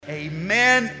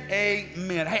Amen,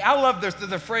 amen. Hey, I love this,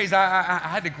 the phrase. I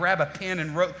had to grab a pen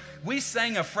and wrote. We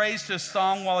sang a phrase to a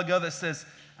song a while ago that says,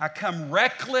 I come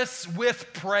reckless with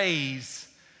praise.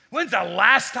 When's the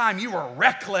last time you were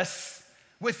reckless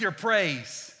with your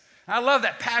praise? I love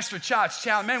that Pastor Chot's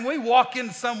challenge. Man, when we walk in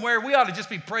somewhere, we ought to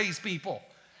just be praise people.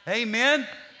 Amen?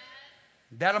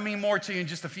 That'll mean more to you in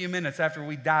just a few minutes after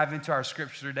we dive into our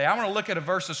scripture today. I want to look at a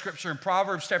verse of scripture in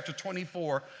Proverbs chapter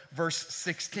 24, verse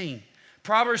 16.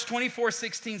 Proverbs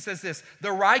 24:16 says this,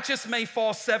 the righteous may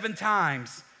fall 7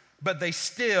 times, but they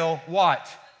still what?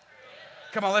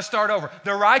 Come on, let's start over.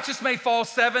 The righteous may fall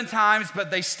 7 times, but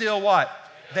they still what?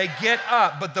 They get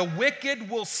up, but the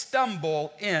wicked will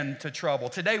stumble into trouble.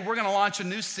 Today, we're going to launch a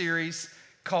new series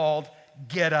called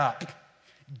Get Up.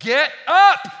 Get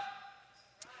up!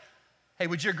 Hey,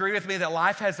 would you agree with me that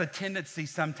life has a tendency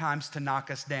sometimes to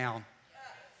knock us down?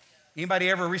 Anybody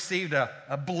ever received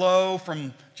a blow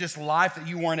from just life that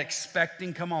you weren't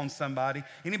expecting? Come on, somebody.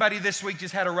 Anybody this week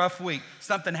just had a rough week?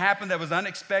 Something happened that was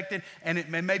unexpected and it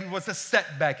maybe was a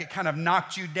setback. It kind of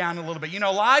knocked you down a little bit. You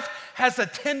know, life has a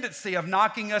tendency of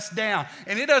knocking us down.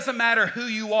 And it doesn't matter who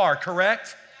you are,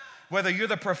 correct? Whether you're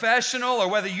the professional or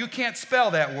whether you can't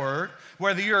spell that word,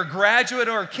 whether you're a graduate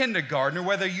or a kindergartner,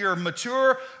 whether you're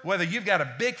mature, whether you've got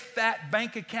a big fat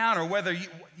bank account or whether you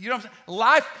don't,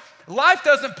 Life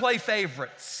doesn't play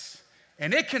favorites,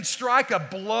 and it can strike a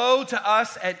blow to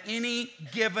us at any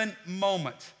given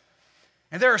moment.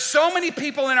 And there are so many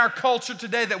people in our culture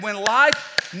today that when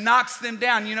life knocks them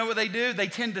down, you know what they do? They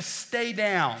tend to stay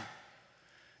down.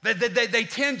 They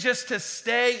tend just to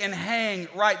stay and hang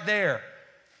right there.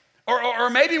 Or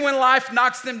maybe when life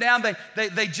knocks them down,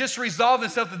 they just resolve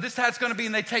themselves that this is how it's going to be,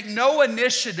 and they take no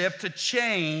initiative to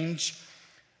change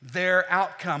their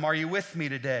outcome. Are you with me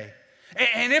today?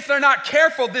 And if they're not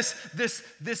careful,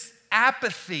 this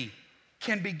apathy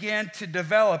can begin to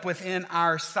develop within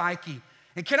our psyche.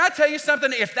 And can I tell you something?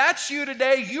 If that's you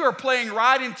today, you are playing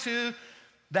right into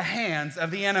the hands of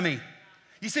the enemy.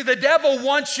 You see, the devil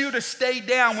wants you to stay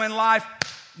down when life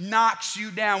knocks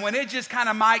you down, when it just kind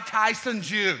of Mike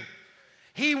Tyson's you.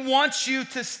 He wants you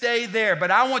to stay there,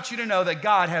 but I want you to know that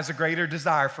God has a greater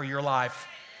desire for your life.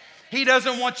 He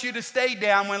doesn't want you to stay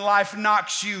down when life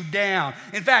knocks you down.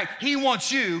 In fact, he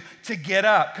wants you to get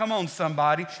up. Come on,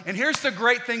 somebody. And here's the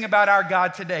great thing about our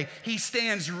God today. He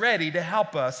stands ready to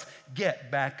help us get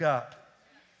back up.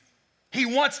 He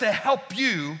wants to help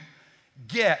you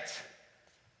get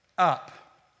up.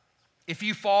 If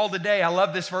you fall today, I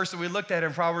love this verse that we looked at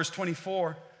in Proverbs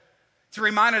 24. It's a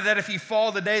reminder that if you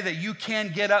fall today, that you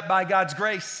can get up by God's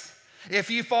grace.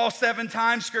 If you fall 7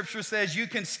 times, Scripture says you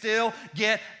can still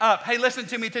get up. Hey, listen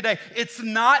to me today. It's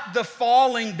not the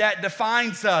falling that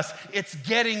defines us. It's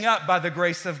getting up by the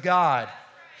grace of God.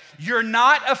 You're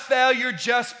not a failure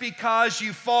just because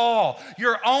you fall.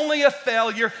 You're only a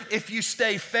failure if you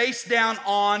stay face down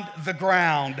on the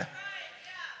ground.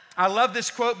 I love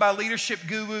this quote by leadership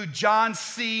guru John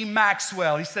C.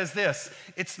 Maxwell. He says this,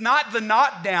 it's not the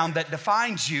knockdown that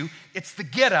defines you, it's the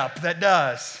get up that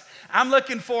does. I'm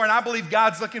looking for, and I believe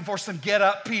God's looking for some get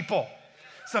up people.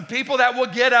 Some people that will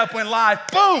get up when life,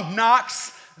 boom,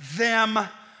 knocks them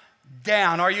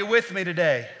down. Are you with me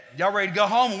today? Y'all ready to go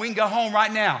home? We can go home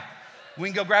right now. We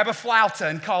can go grab a flauta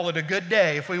and call it a good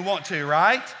day if we want to,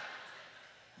 right?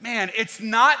 Man, it's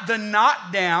not the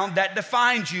knockdown that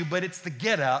defines you, but it's the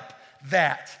get up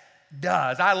that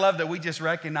does. I love that we just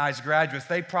recognize graduates.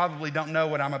 They probably don't know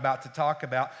what I'm about to talk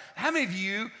about. How many of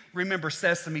you remember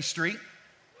Sesame Street?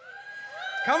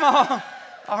 Come on.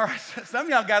 All right. Some of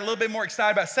y'all got a little bit more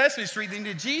excited about Sesame Street than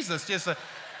did Jesus. Just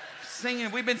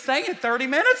singing. We've been singing 30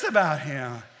 minutes about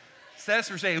him.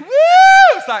 Sesame Street. Woo!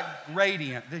 It's like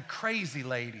radiant. The crazy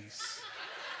ladies.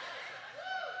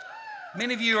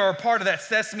 Many of you are a part of that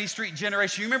Sesame Street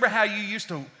generation. You remember how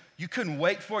you couldn't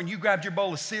wait for it and you grabbed your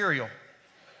bowl of cereal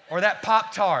or that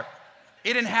Pop-Tart.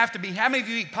 It didn't have to be. How many of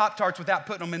you eat Pop-Tarts without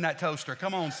putting them in that toaster?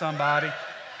 Come on, somebody.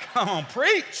 Come on,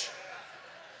 preach.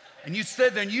 And you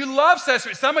sit there and you love Sesame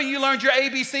Street. Some of you learned your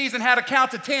ABCs and how to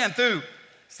count to 10 through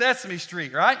Sesame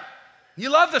Street, right? You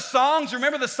love the songs.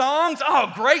 Remember the songs?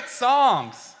 Oh, great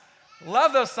songs.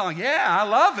 Love those songs. Yeah, I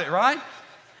love it, right?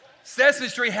 Sesame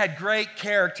Street had great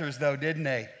characters though, didn't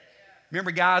they? Remember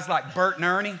guys like Bert and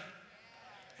Ernie?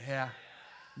 Yeah.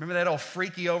 Remember that old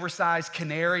freaky oversized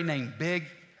canary named Big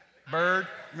Bird?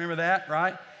 Remember that,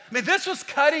 right? I mean, this was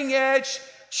cutting edge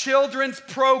children's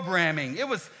programming. It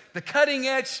was the cutting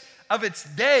edge of its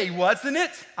day, wasn't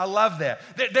it? I love that.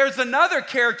 There's another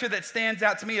character that stands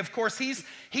out to me. Of course, he's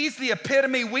the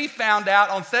epitome, we found out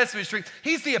on Sesame Street.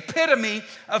 He's the epitome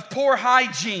of poor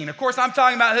hygiene. Of course, I'm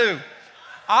talking about who?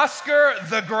 Oscar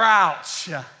the Grouch.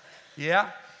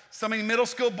 Yeah. So many middle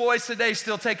school boys today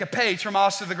still take a page from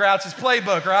Oscar the Grouch's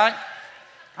playbook, right?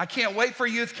 I can't wait for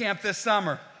youth camp this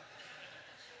summer.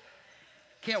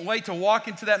 Can't wait to walk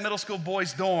into that middle school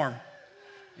boys' dorm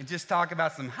and just talk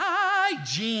about some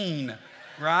hygiene,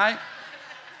 right?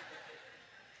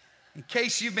 In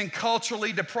case you've been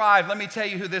culturally deprived, let me tell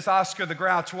you who this Oscar the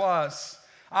Grouch was.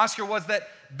 Oscar was that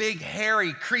big,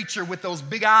 hairy creature with those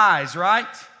big eyes, right?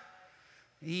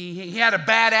 He had a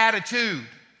bad attitude.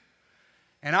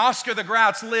 And Oscar the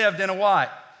Grouch lived in a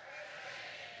what?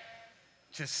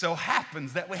 Just so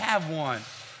happens that we have one.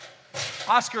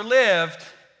 Oscar lived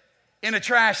in a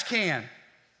trash can.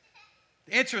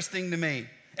 Interesting to me.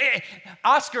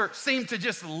 Oscar seemed to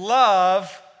just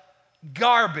love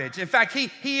garbage. In fact,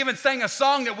 he even sang a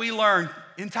song that we learned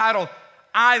entitled,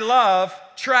 I Love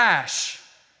Trash.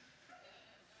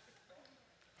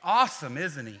 Awesome,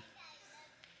 isn't he?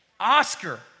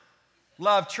 Oscar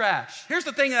loved trash. Here's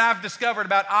the thing that I've discovered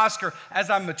about Oscar as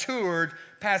I've matured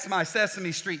past my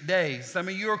Sesame Street days. Some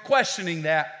of you are questioning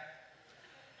that.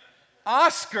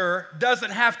 Oscar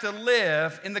doesn't have to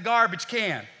live in the garbage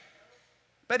can,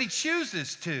 but he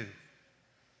chooses to.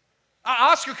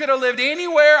 Oscar could have lived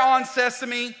anywhere on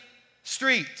Sesame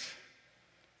Street,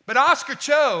 but Oscar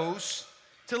chose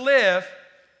to live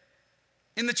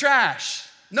in the trash.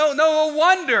 No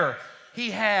wonder he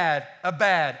had a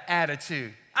bad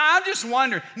attitude. I'm just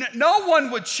wondering, no one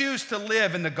would choose to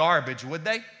live in the garbage, would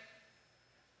they?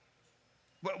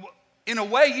 In a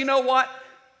way, you know what?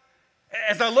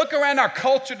 As I look around our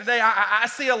culture today, I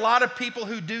see a lot of people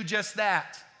who do just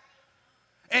that.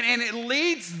 And it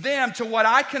leads them to what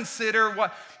I consider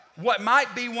what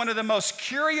might be one of the most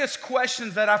curious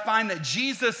questions that I find that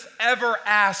Jesus ever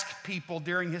asked people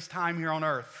during his time here on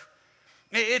earth.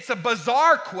 It's a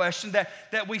bizarre question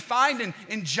that we find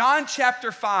in John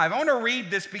chapter 5. I want to read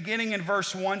this beginning in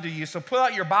verse 1 to you. So pull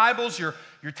out your Bibles, your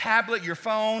tablet, your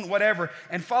phone, whatever,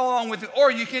 and follow along with it. Or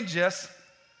you can just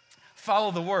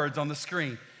follow the words on the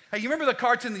screen. Hey, you remember the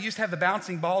cartoon that used to have the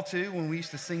bouncing ball too when we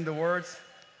used to sing the words?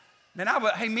 Man,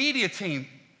 hey, media team,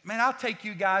 man, I'll take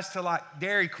you guys to like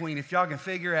Dairy Queen if y'all can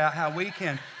figure out how we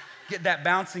can get that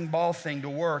bouncing ball thing to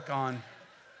work on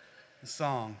the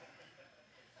song.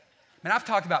 Man, I've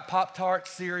talked about Pop-Tart,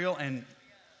 cereal, and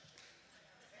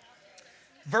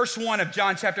verse 1 of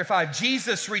John chapter 5,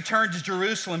 Jesus returned to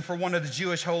Jerusalem for one of the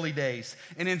Jewish holy days.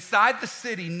 And inside the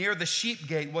city near the sheep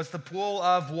gate was the pool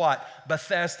of what?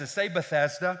 Bethesda. Say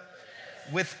Bethesda.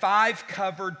 With 5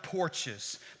 covered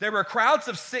porches. There were crowds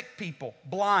of sick people,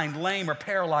 blind, lame, or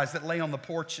paralyzed that lay on the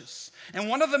porches. And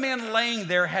one of the men laying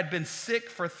there had been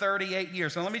sick for 38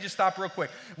 years. So let me just stop real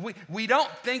quick. We don't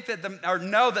think that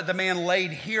know that the man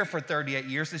laid here for 38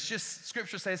 years. It's just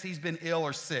Scripture says he's been ill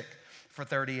or sick for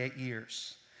 38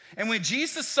 years. And when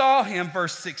Jesus saw him,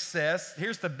 verse 6 says,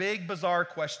 here's the big bizarre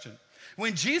question.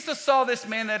 When Jesus saw this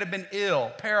man that had been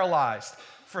ill, paralyzed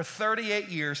for 38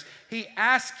 years, he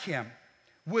asked him,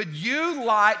 would you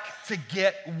like to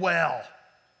get well?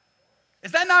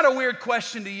 Is that not a weird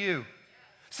question to you?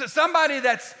 So somebody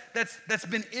that's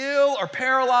been ill or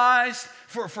paralyzed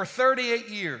for 38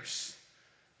 years.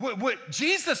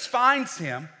 Jesus finds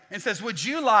him and says, would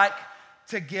you like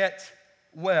to get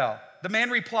well? The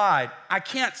man replied, I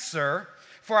can't, sir,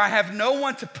 for I have no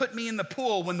one to put me in the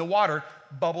pool when the water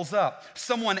bubbles up.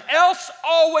 Someone else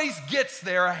always gets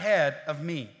there ahead of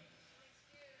me.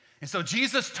 And so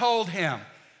Jesus told him,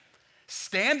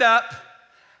 stand up,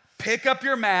 pick up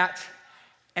your mat,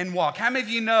 and walk. How many of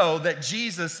you know that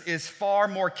Jesus is far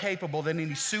more capable than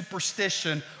any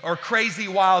superstition or crazy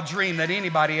wild dream that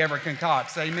anybody ever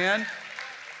concocts? Amen?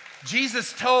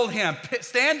 Jesus told him,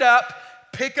 stand up,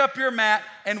 pick up your mat,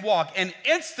 and walk. And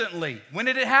instantly, when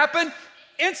did it happen?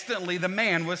 Instantly, the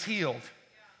man was healed.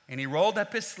 And he rolled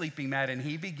up his sleeping mat and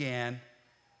he began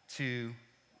to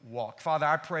walk. Father,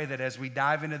 I pray that as we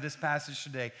dive into this passage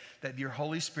today, that your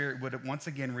Holy Spirit would once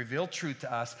again reveal truth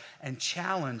to us and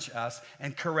challenge us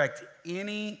and correct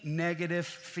any negative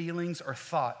feelings or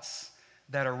thoughts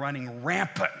that are running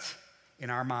rampant in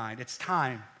our mind. It's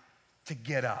time to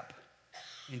get up.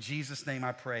 In Jesus' name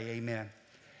I pray, amen.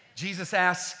 Jesus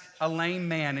asked a lame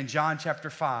man in John chapter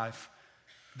 5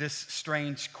 this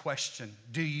strange question.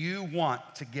 Do you want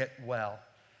to get well?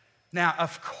 Now,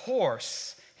 of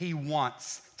course, he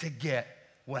wants to get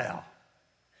well.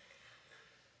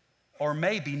 Or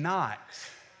maybe not.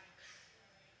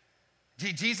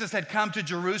 Jesus had come to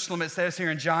Jerusalem, it says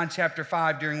here in John chapter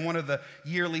 5, during one of the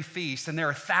yearly feasts. And there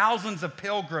are thousands of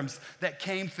pilgrims that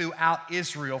came throughout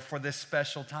Israel for this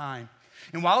special time.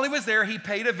 And while he was there, he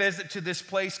paid a visit to this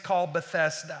place called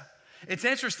Bethesda. It's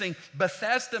interesting,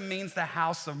 Bethesda means the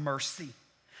house of mercy.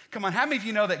 Come on, how many of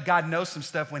you know that God knows some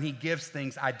stuff when he gives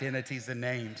things identities and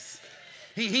names?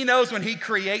 He knows when he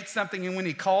creates something and when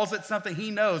he calls it something,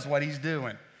 he knows what he's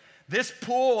doing. This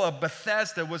pool of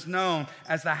Bethesda was known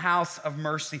as the House of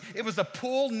Mercy. It was a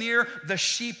pool near the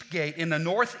Sheep Gate in the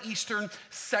northeastern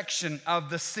section of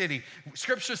the city.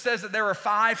 Scripture says that there were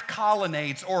 5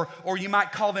 colonnades, or you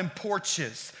might call them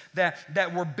porches,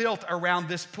 that were built around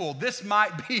this pool. This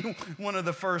might be one of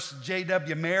the first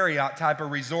J.W. Marriott type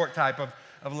of resort type of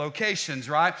locations,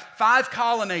 right? 5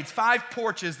 colonnades, 5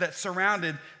 porches that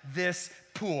surrounded this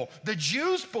pool. The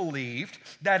Jews believed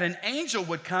that an angel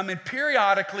would come and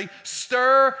periodically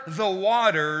stir the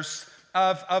waters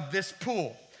of this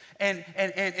pool. And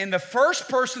the first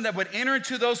person that would enter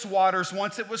into those waters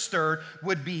once it was stirred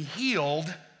would be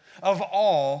healed of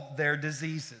all their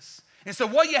diseases. And so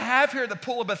what you have here at the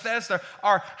Pool of Bethesda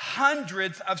are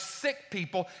hundreds of sick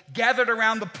people gathered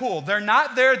around the pool. They're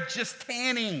not there just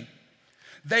tanning.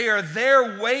 They are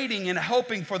there waiting and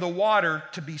hoping for the water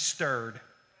to be stirred.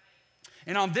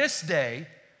 And on this day,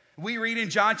 we read in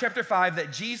John chapter 5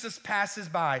 that Jesus passes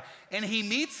by and he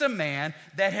meets a man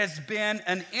that has been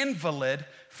an invalid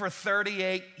for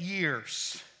 38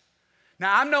 years.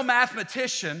 Now, I'm no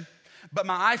mathematician, but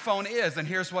my iPhone is, and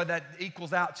here's what that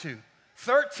equals out to.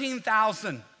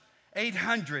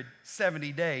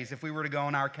 13,870 days if we were to go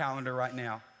on our calendar right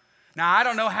now. Now, I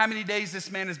don't know how many days this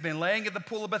man has been laying at the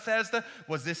Pool of Bethesda.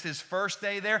 Was this his first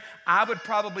day there? I would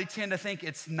probably tend to think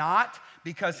it's not,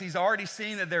 because he's already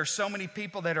seen that there are so many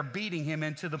people that are beating him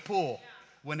into the pool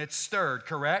when it's stirred,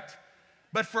 correct?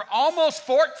 But for almost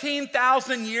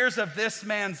 14,000 years of this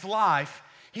man's life,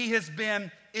 he has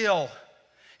been ill.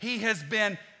 He has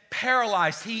been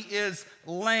paralyzed. He is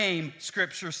lame,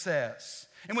 Scripture says.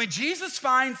 And when Jesus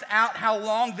finds out how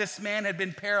long this man had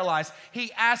been paralyzed,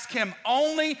 he asked him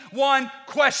only one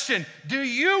question: do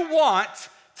you want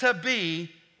to be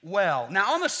well?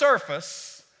 Now, on the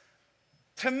surface,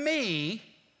 to me,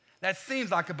 that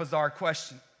seems like a bizarre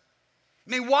question.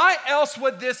 I mean, why else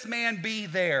would this man be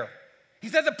there?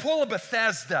 He's at the Pool of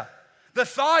Bethesda. The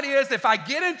thought is, if I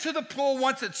get into the pool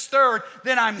once it's stirred,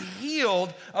 then I'm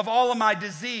healed of all of my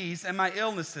disease and my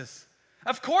illnesses.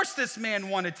 Of course this man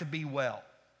wanted to be well.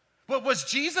 But was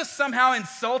Jesus somehow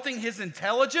insulting his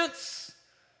intelligence?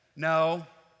 No,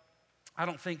 I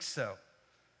don't think so.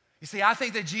 You see, I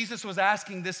think that Jesus was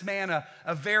asking this man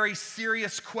a very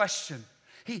serious question.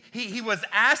 He was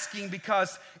asking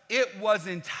because it was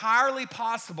entirely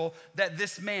possible that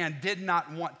this man did not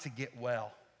want to get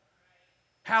well.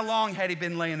 How long had he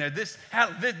been laying there? This,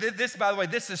 by the way,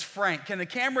 this is Frank. Can the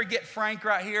camera get Frank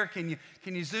right here? Can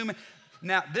you zoom in?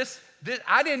 Now, this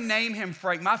I didn't name him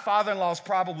Frank. My father-in-law is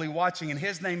probably watching, and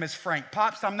his name is Frank.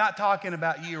 Pops, I'm not talking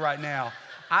about you right now.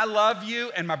 I love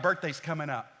you, and my birthday's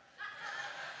coming up.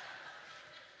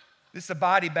 This is a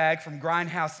body bag from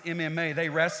Grindhouse MMA. They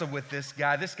wrestled with this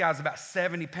guy. This guy's about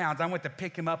 70 pounds. I went to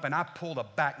pick him up, and I pulled a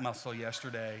back muscle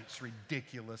yesterday. It's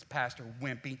ridiculous, Pastor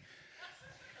Wimpy.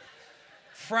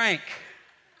 Frank,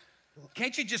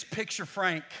 can't you just picture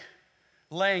Frank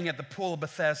laying at the Pool of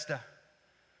Bethesda?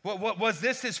 What was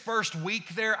this his first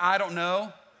week there? I don't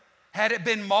know. Had it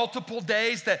been multiple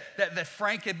days that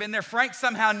Frank had been there? Frank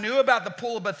somehow knew about the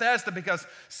Pool of Bethesda because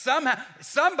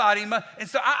somebody must. And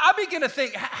so I begin to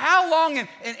think, how long and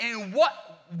what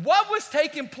was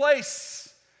taking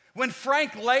place when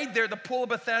Frank laid there at the Pool of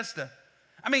Bethesda?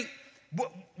 I mean,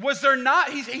 was there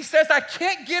not? He says, I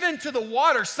can't get into the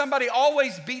water. Somebody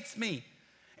always beats me.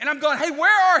 And I'm going, hey,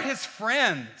 where are his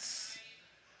friends?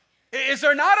 Is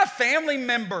there not a family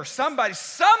member,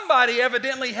 somebody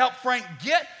evidently helped Frank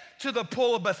get to the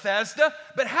Pool of Bethesda,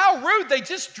 but how rude, they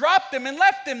just dropped him and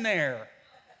left him there.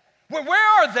 Where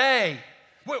are they?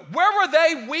 Where were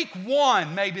they week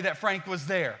 1 maybe that Frank was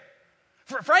there?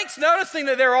 Frank's noticing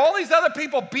that there are all these other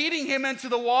people beating him into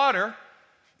the water,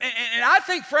 and I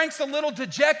think Frank's a little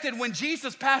dejected when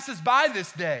Jesus passes by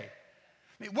this day.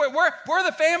 Where are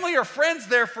the family or friends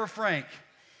there for Frank?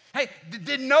 Hey,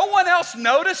 did no one else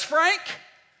notice Frank?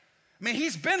 I mean,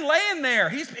 he's been laying there.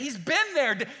 He's been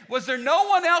there. Was there no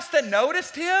one else that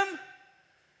noticed him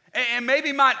and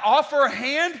maybe might offer a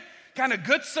hand, kind of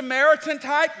Good Samaritan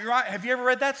type? Right? Have you ever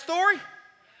read that story?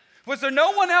 Was there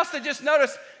no one else that just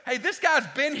noticed, hey, this guy's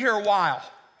been here a while?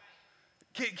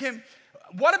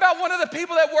 What about one of the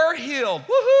people that were healed?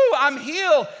 Woohoo, I'm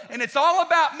healed, and it's all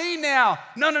about me now.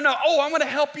 No. Oh, I'm going to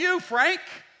help you, Frank.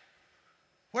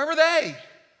 Where were they?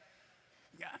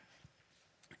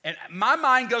 And my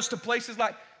mind goes to places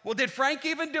like, well, did Frank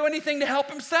even do anything to help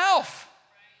himself?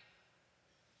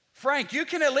 Frank, you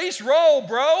can at least roll,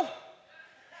 bro.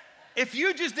 If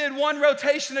you just did 1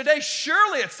 rotation a day,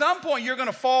 surely at some point you're going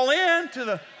to fall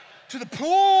into to the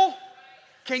pool.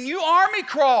 Can you army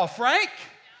crawl, Frank?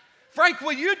 Frank,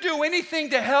 will you do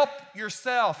anything to help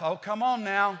yourself? Oh, come on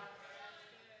now.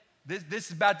 This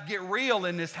is about to get real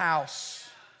in this house.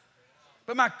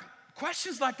 But my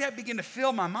questions like that begin to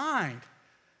fill my mind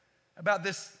about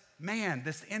this man,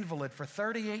 this invalid for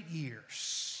 38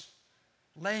 years,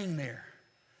 laying there,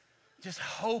 just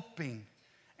hoping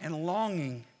and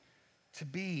longing to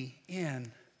be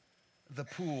in the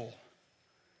pool.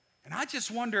 And I just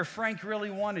wonder if Frank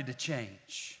really wanted to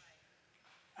change.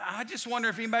 I just wonder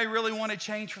if anybody really want to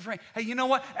change for Frank. Hey, you know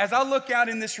what? As I look out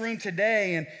in this room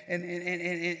today and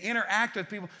interact with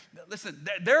people, listen,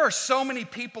 there are so many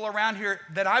people around here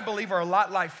that I believe are a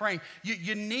lot like Frank.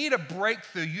 You need a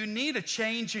breakthrough. You need a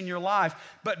change in your life.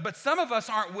 But some of us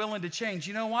aren't willing to change.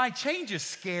 You know why? Change is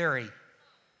scary,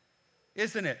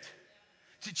 isn't it?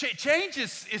 Change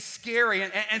is scary.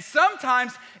 And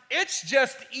sometimes it's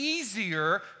just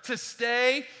easier to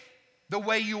stay the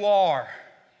way you are.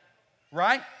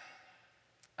 Right?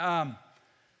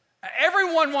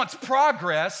 Everyone wants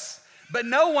progress, but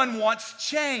no one wants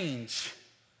change.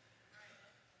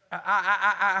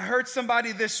 I heard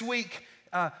somebody this week,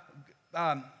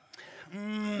 I'm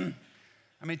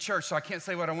in church, so I can't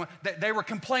say what I want. They were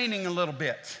complaining a little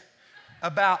bit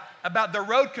about the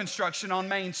road construction on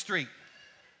Main Street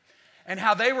and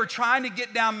how they were trying to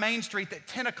get down Main Street at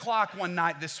 10 o'clock one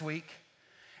night this week.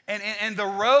 And the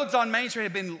roads on Main Street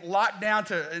had been locked down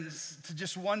to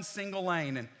just one single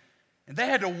lane. And they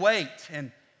had to wait.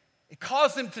 And it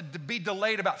caused them to be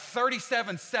delayed about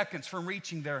 37 seconds from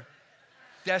reaching their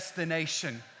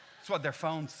destination. That's what their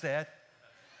phone said.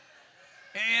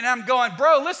 And I'm going,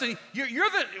 bro, listen,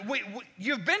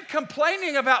 you've been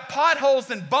complaining about potholes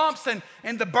and bumps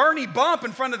and the Bernie bump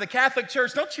in front of the Catholic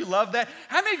Church. Don't you love that?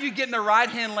 How many of you get in the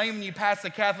right-hand lane when you pass the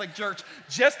Catholic Church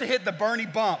just to hit the Bernie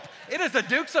bump? It is a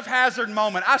Dukes of Hazzard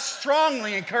moment. I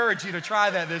strongly encourage you to try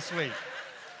that this week.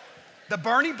 The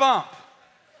Bernie bump.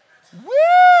 Woo!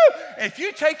 If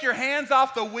you take your hands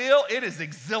off the wheel, it is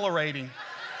exhilarating.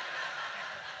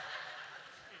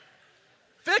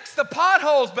 Fix the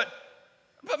potholes, but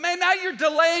man, now you're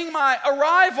delaying my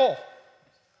arrival.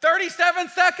 37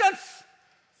 seconds?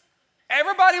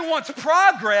 Everybody wants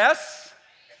progress,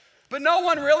 but no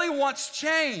one really wants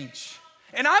change.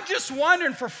 And I'm just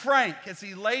wondering for Frank, as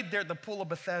he laid there at the pool of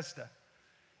Bethesda,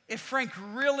 if Frank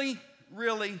really,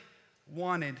 really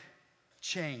wanted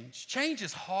change. Change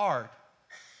is hard,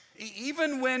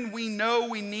 even when we know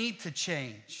we need to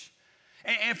change.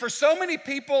 And for so many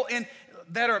people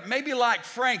that are maybe like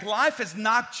Frank, life has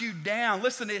knocked you down.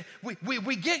 Listen,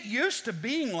 we get used to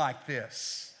being like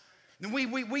this.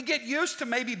 We get used to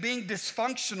maybe being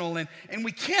dysfunctional, and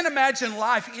we can't imagine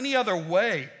life any other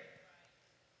way.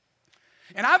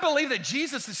 And I believe that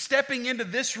Jesus is stepping into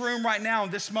this room right now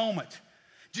in this moment.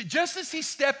 Just as he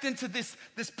stepped into this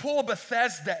pool of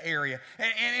Bethesda area.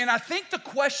 And I think the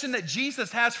question that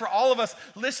Jesus has for all of us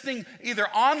listening either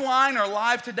online or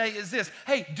live today is this.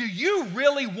 Hey, do you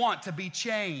really want to be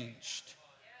changed?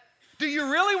 Do you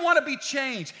really want to be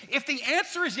changed? If the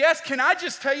answer is yes, can I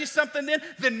just tell you something then?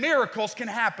 Then miracles can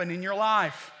happen in your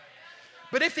life.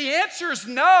 But if the answer is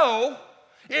no,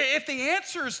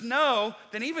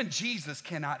 then even Jesus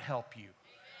cannot help you.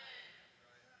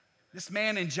 This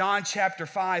man in John chapter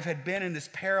 5 had been in this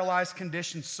paralyzed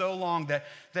condition so long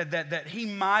that he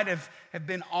might have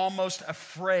been almost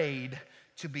afraid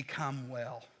to become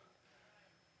well.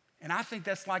 And I think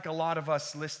that's like a lot of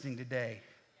us listening today.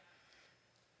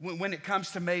 When it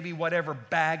comes to maybe whatever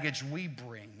baggage we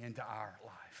bring into our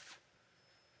life.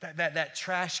 That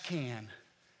trash can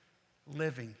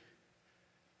living.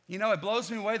 You know, it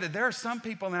blows me away that there are some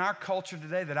people in our culture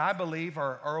today that I believe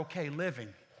are okay living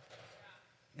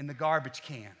in the garbage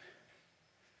can.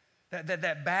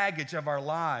 That baggage of our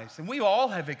lives. And we all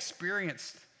have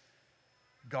experienced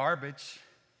garbage.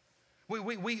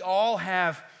 We all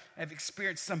have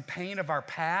experienced some pain of our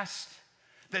past.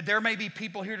 That there may be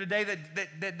people here today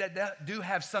that do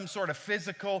have some sort of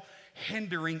physical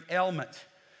hindering ailment.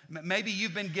 Maybe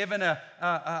you've been given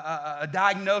a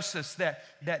diagnosis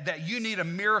that you need a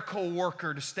miracle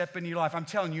worker to step into your life. I'm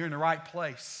telling you, you're in the right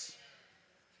place,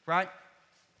 right?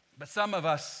 But some of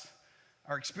us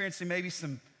are experiencing maybe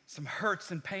some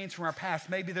hurts and pains from our past.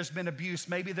 Maybe there's been abuse.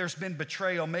 Maybe there's been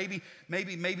betrayal. Maybe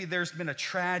there's been a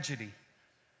tragedy.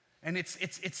 And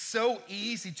it's so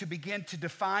easy to begin to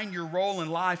define your role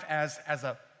in life as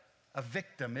a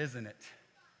victim, isn't it?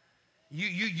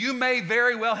 You may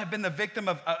very well have been the victim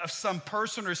of some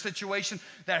person or situation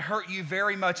that hurt you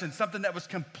very much and something that was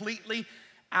completely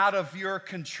out of your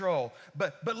control.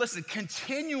 But listen,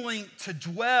 continuing to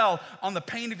dwell on the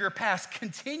pain of your past,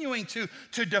 continuing to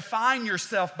define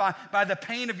yourself by the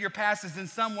pain of your past is in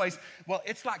some ways, well,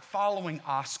 it's like following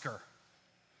Oscar.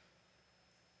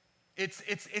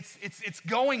 It's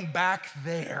going back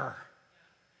there.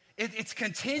 It's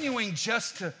continuing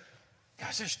just to,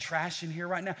 gosh, there's trash in here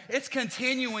right now. It's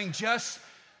continuing just,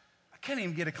 I can't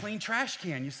even get a clean trash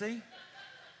can, you see?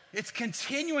 It's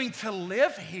continuing to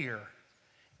live here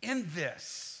in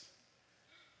this.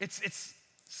 It's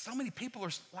so many people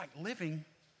are like living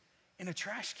in a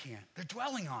trash can. They're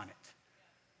dwelling on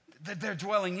it. They're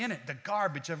dwelling in it, the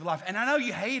garbage of life. And I know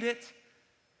you hate it,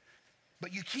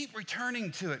 but you keep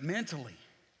returning to it mentally.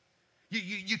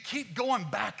 You keep going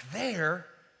back there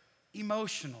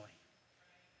emotionally.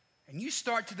 And you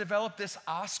start to develop this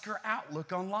Oscar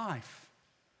outlook on life.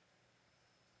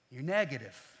 You're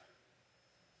negative.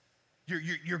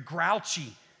 You're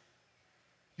grouchy.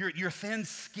 You're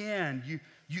thin-skinned.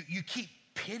 You keep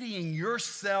pitying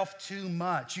yourself too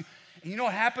much. And you know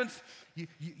what happens?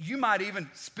 You might even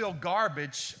spill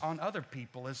garbage on other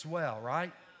people as well,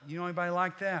 right? You know anybody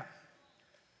like that?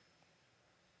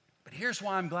 But here's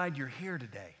why I'm glad you're here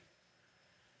today.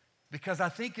 Because I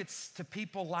think it's to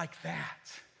people like that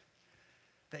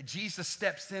Jesus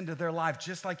steps into their life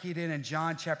just like he did in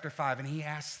John chapter 5, and he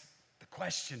asks the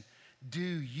question, do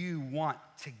you want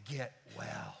to get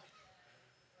well?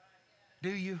 Do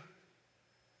you?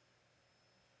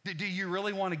 Do you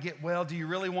really want to get well? Do you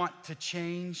really want to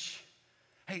change?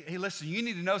 Hey, listen, you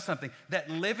need to know something, that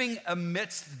living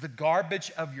amidst the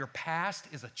garbage of your past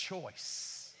is a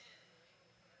choice.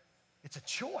 It's a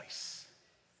choice.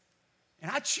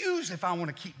 And I choose if I want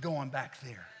to keep going back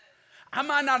there. I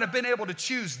might not have been able to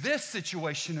choose this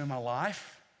situation in my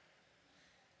life,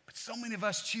 but so many of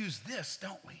us choose this,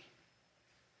 don't we?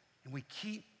 And we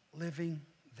keep living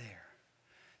there.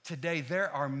 Today,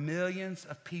 there are millions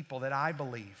of people that I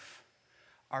believe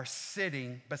are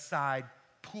sitting beside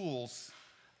pools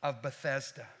of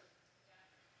Bethesda.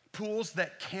 Pools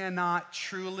that cannot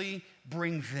truly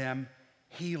bring them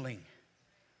healing.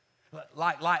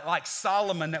 Like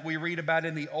Solomon that we read about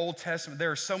in the Old Testament, there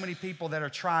are so many people that are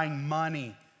trying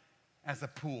money as a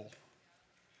pool.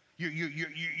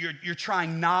 You're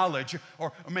trying knowledge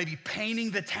or maybe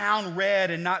painting the town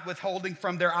red and not withholding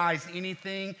from their eyes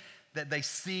anything that they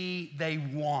see they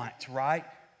want, right?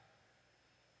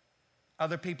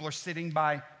 Other people are sitting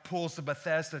by pools of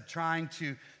Bethesda trying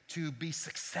to be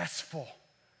successful.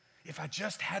 If I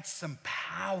just had some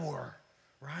power,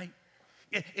 right?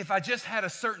 If I just had a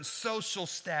certain social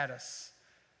status.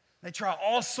 They try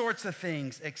all sorts of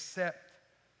things except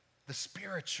the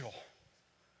spiritual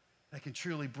that can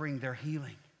truly bring their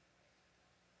healing.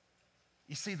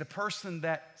 You see, the person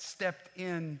that stepped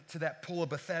into that pool of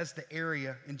Bethesda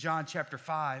area in John chapter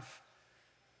 5,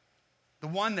 the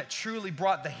one that truly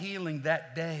brought the healing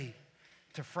that day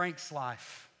to Frank's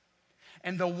life,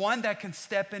 and the one that can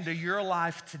step into your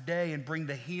life today and bring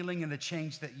the healing and the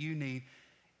change that you need,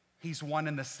 he's one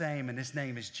and the same, and his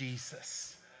name is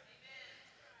Jesus.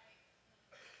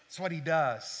 That's what he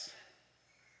does.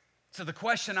 So the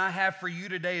question I have for you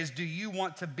today is, do you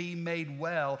want to be made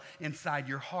well inside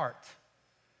your heart?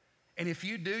 And if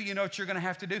you do, you know what you're going to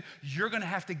have to do? You're going to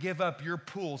have to give up your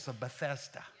pools of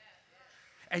Bethesda.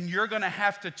 And you're going to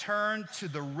have to turn to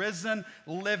the risen,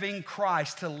 living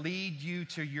Christ to lead you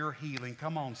to your healing.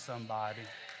 Come on, somebody.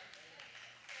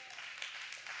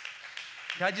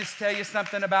 Can I just tell you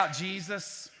something about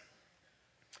Jesus?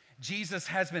 Jesus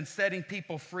has been setting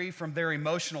people free from their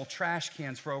emotional trash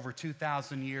cans for over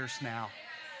 2,000 years now.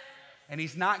 And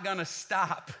he's not going to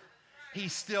stop.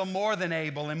 He's still more than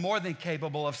able and more than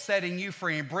capable of setting you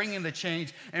free and bringing the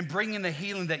change and bringing the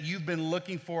healing that you've been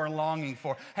looking for and longing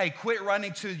for. Hey, quit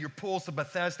running to your pools of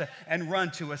Bethesda and run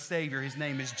to a Savior. His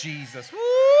name is Jesus.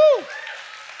 Woo!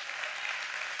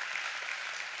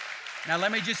 Now,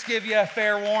 let me just give you a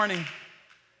fair warning.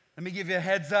 Let me give you a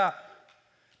heads up.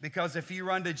 Because if you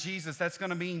run to Jesus, that's going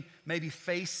to mean maybe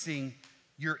facing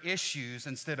your issues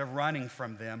instead of running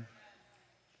from them.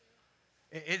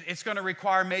 It's going to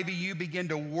require maybe you begin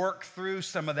to work through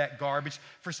some of that garbage.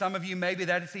 For some of you, maybe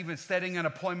that's even setting an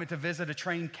appointment to visit a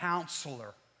trained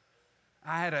counselor.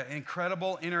 I had an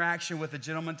incredible interaction with a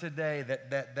gentleman today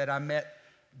that I met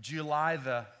July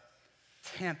the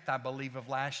 10th, I believe, of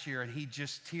last year, and he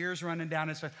just tears running down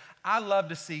his face. I love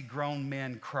to see grown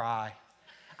men cry.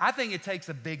 I think it takes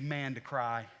a big man to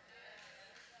cry.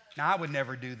 Now, I would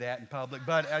never do that in public,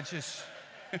 but I just,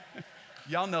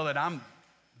 y'all know that I'm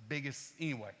biggest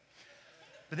anyway.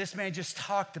 But this man just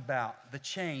talked about the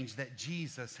change that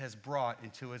Jesus has brought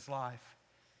into his life.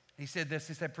 He said this,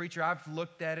 he said, "Preacher, I've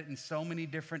looked at it in so many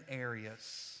different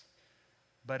areas,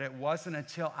 but it wasn't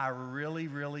until I really,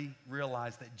 really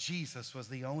realized that Jesus was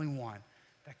the only one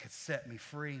that could set me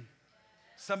free."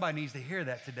 Somebody needs to hear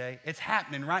that today. It's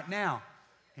happening right now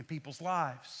in people's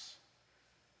lives.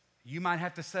 You might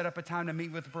have to set up a time to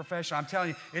meet with a professional. I'm telling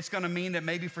you, it's going to mean that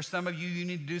maybe for some of you, you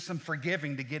need to do some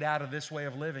forgiving to get out of this way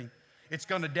of living. It's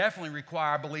going to definitely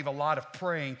require, I believe, a lot of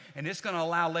praying, and it's going to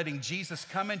allow letting Jesus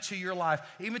come into your life,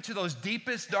 even to those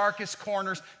deepest, darkest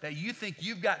corners that you think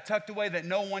you've got tucked away that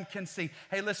no one can see.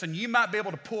 Hey, listen, you might be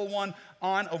able to pull one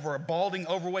on over a balding,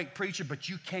 overweight preacher, but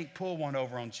you can't pull one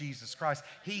over on Jesus Christ.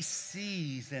 He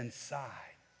sees inside,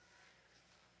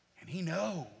 and he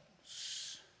knows.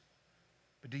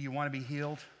 But do you want to be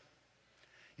healed?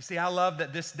 You see, I love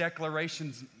that this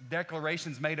declaration's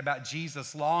made about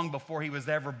Jesus long before he was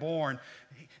ever born.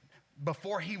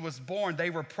 Before he was born, they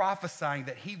were prophesying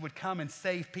that he would come and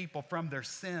save people from their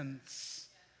sins.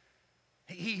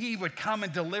 He would come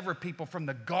and deliver people from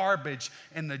the garbage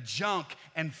and the junk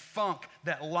and funk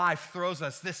that life throws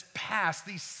us. This past,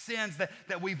 these sins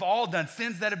that we've all done,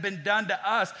 sins that have been done to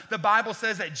us. The Bible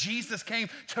says that Jesus came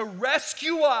to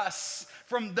rescue us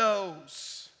from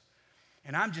those.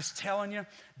 And I'm just telling you,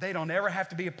 they don't ever have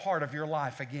to be a part of your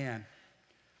life again.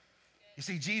 You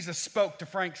see, Jesus spoke to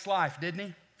Frank's life, didn't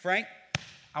he? Frank,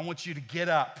 I want you to get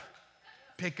up,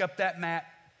 pick up that mat,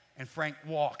 and Frank,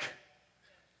 walk.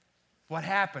 What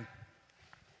happened?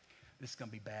 This is going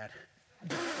to be bad.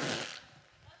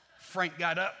 Frank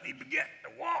got up and he began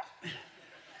to walk.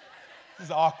 This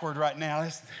is awkward right now.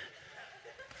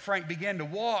 Frank began to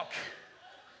walk.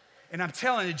 And I'm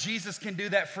telling you, Jesus can do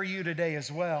that for you today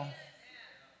as well.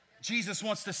 Jesus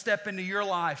wants to step into your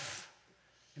life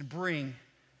and bring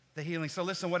the healing. So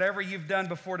listen, whatever you've done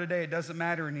before today, it doesn't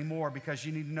matter anymore, because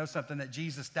you need to know something, that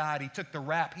Jesus died. He took the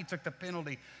rap. He took the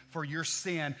penalty for your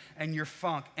sin and your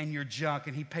funk and your junk,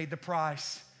 and he paid the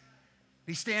price.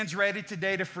 He stands ready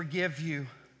today to forgive you.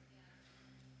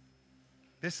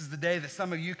 This is the day that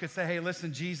some of you could say, hey,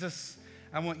 listen, Jesus,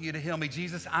 I want you to heal me.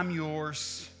 Jesus, I'm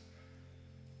yours.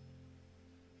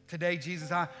 Today,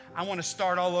 Jesus, I want to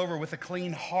start all over with a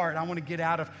clean heart. I want to get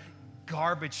out of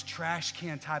garbage, trash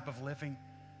can type of living.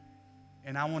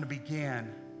 And I want to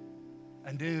begin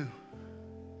anew.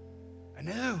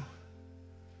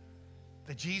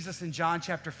 The Jesus in John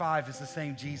chapter 5 is the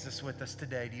same Jesus with us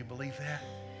today. Do you believe that?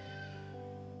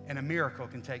 And a miracle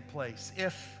can take place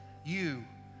if you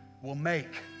will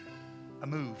make a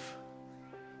move.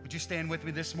 Would you stand with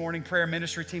me this morning? Prayer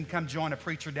ministry team, come join a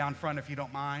preacher down front if you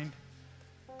don't mind.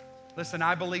 Listen,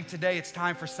 I believe today it's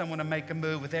time for someone to make a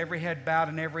move. With every head bowed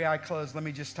and every eye closed, let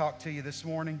me just talk to you this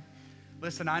morning.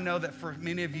 Listen, I know that for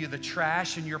many of you, the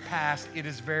trash in your past, it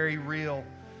is very real.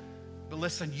 But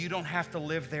listen, you don't have to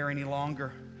live there any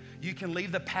longer. You can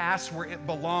leave the past where it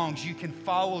belongs. You can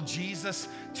follow Jesus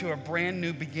to a brand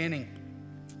new beginning.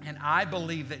 And I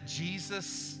believe that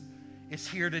Jesus is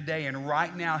here today, and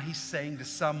right now he's saying to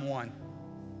someone,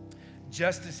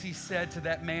 just as he said to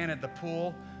that man at the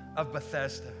pool of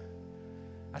Bethesda,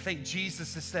 I think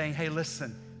Jesus is saying, hey,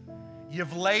 listen,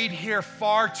 you've laid here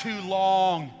far too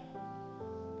long.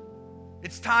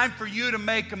 It's time for you to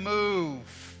make a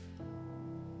move.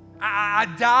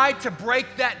 I died to break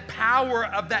that power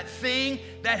of that thing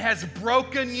that has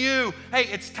broken you. Hey,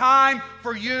 it's time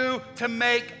for you to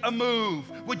make a move.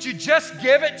 Would you just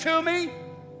give it to me?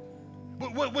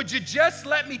 Would you just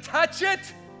let me touch it?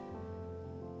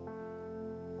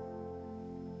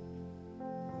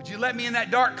 Would you let me in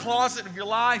that dark closet of your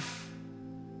life?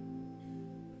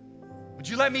 Would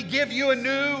you let me give you a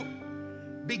new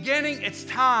beginning? It's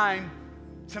time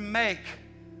to make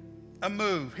a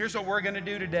move. Here's what we're going to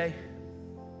do today.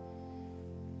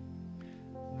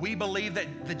 We believe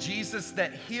that the Jesus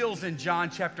that heals in John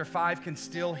chapter 5 can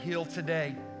still heal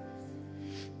today.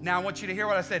 Now, I want you to hear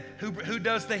what I said. Who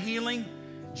does the healing?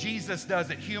 Jesus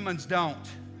does it. Humans don't.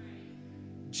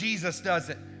 Jesus does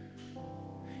it.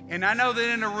 And I know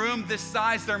that in a room this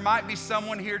size, there might be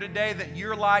someone here today that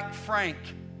you're like Frank,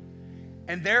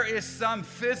 and there is some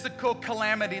physical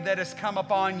calamity that has come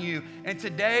upon you. And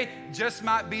today just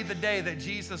might be the day that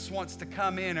Jesus wants to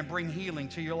come in and bring healing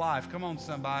to your life. Come on,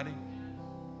 somebody.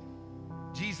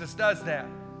 Jesus does that.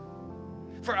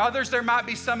 For others, there might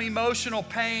be some emotional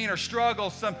pain or struggle,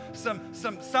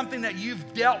 something that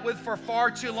you've dealt with for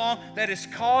far too long that has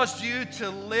caused you to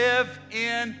live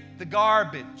in the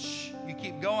garbage. You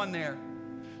keep going there.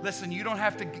 Listen, you don't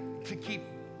have to keep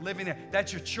living there.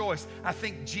 That's your choice. I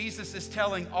think Jesus is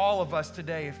telling all of us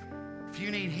today, if you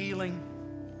need healing,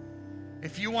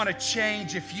 if you want to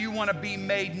change, if you want to be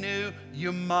made new,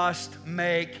 you must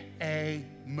make a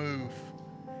move.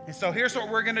 And so here's what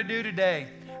we're going to do today.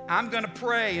 I'm going to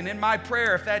pray, and in my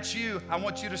prayer, if that's you, I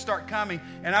want you to start coming,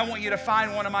 and I want you to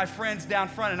find one of my friends down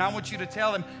front, and I want you to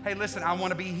tell them, hey, listen, I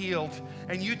want to be healed.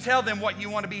 And you tell them what you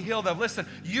want to be healed of. Listen,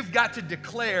 you've got to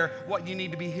declare what you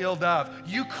need to be healed of.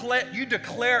 You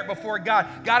declare it before God.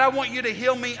 God, I want you to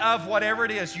heal me of whatever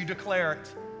it is. You declare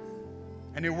it.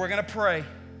 And then we're going to pray,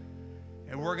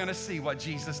 and we're going to see what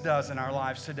Jesus does in our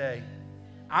lives today.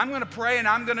 I'm going to pray, and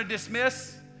I'm going to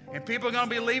dismiss, and people are going to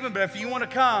be leaving, but if you want to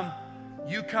come,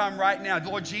 you come right now.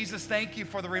 Lord Jesus, thank you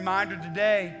for the reminder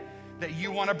today that you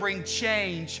want to bring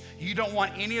change. You don't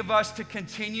want any of us to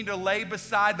continue to lay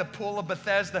beside the pool of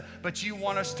Bethesda, but you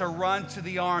want us to run to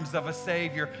the arms of a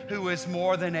Savior who is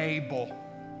more than able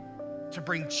to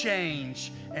bring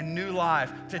change and new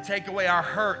life, to take away our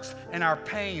hurts and our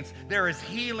pains. There is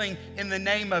healing in the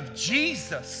name of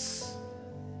Jesus.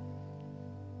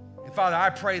 And Father, I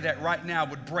pray that right now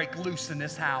would break loose in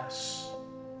this house.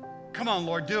 Come on,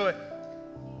 Lord, do it.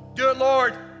 Do it,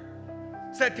 Lord.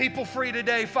 Set people free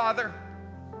today, Father.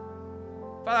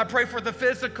 Father, I pray for the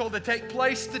physical to take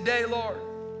place today, Lord.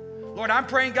 Lord, I'm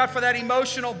praying, God, for that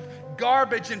emotional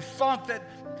garbage and funk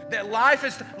that life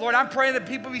is. Lord, I'm praying that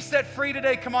people be set free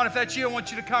today. Come on, if that's you, I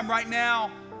want you to come right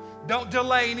now. Don't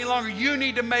delay any longer. You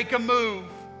need to make a move.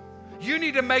 You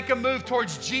need to make a move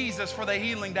towards Jesus for the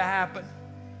healing to happen.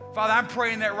 Father, I'm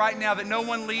praying that right now, that no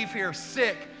one leave here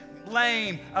sick,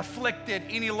 lame, afflicted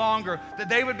any longer, that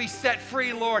they would be set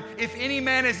free, Lord. If any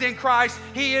man is in Christ,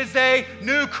 he is a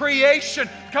new creation.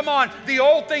 Come on, the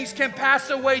old things can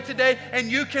pass away today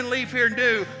and you can leave here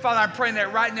new. Father, I'm praying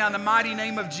that right now in the mighty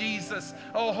name of Jesus.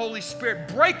 Oh, Holy Spirit,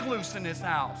 break loose in this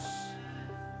house.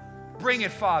 Bring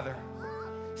it, Father.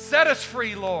 Set us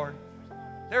free, Lord.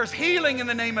 There's healing in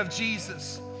the name of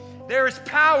Jesus. There is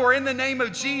power in the name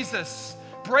of Jesus.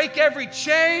 Break every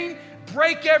chain,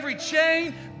 break every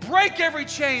chain, break every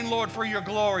chain, Lord, for your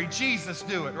glory. Jesus,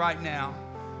 do it right now.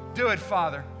 Do it,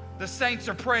 Father. The saints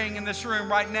are praying in this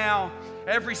room right now.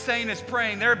 Every saint is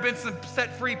praying. There have been some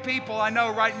set free people I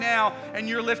know right now, and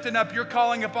you're lifting up, you're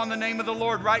calling upon the name of the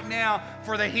Lord right now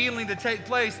for the healing to take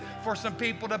place, for some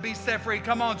people to be set free.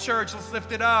 Come on, church, let's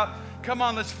lift it up. Come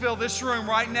on, let's fill this room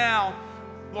right now.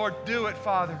 Lord, do it,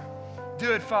 Father.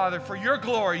 Do it, Father, for your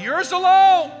glory. Yours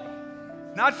alone.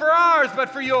 Not for ours,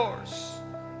 but for yours.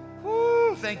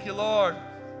 Woo, thank you, Lord.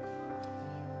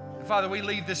 And Father, we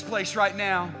leave this place right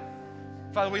now.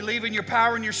 Father, we leave in your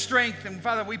power and your strength. And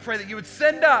Father, we pray that you would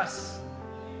send us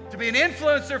to be an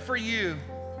influencer for you.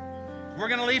 We're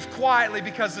going to leave quietly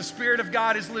because the Spirit of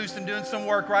God is loose and doing some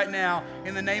work right now.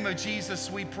 In the name of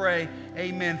Jesus, we pray.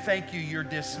 Amen. Thank you. You're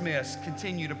dismissed.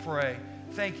 Continue to pray.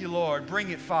 Thank you, Lord. Bring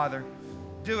it, Father.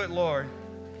 Do it, Lord.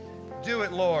 Do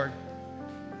it, Lord.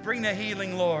 Bring the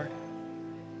healing, Lord.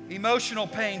 Emotional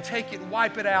pain, take it,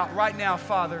 wipe it out right now,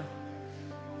 Father.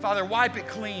 Father, wipe it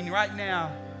clean right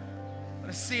now.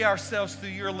 Let us see ourselves through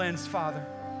your lens, Father.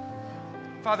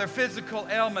 Father, physical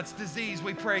ailments, disease,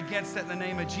 we pray against that in the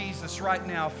name of Jesus right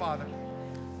now, Father.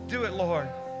 Do it, Lord.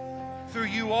 Through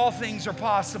you, all things are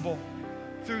possible.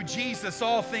 Through Jesus,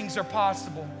 all things are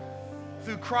possible.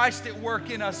 Through Christ at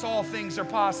work in us, all things are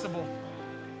possible.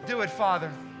 Do it,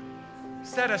 Father.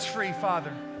 Set us free,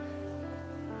 Father.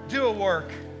 Do a work.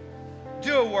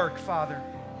 Do a work, Father.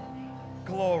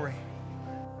 Glory.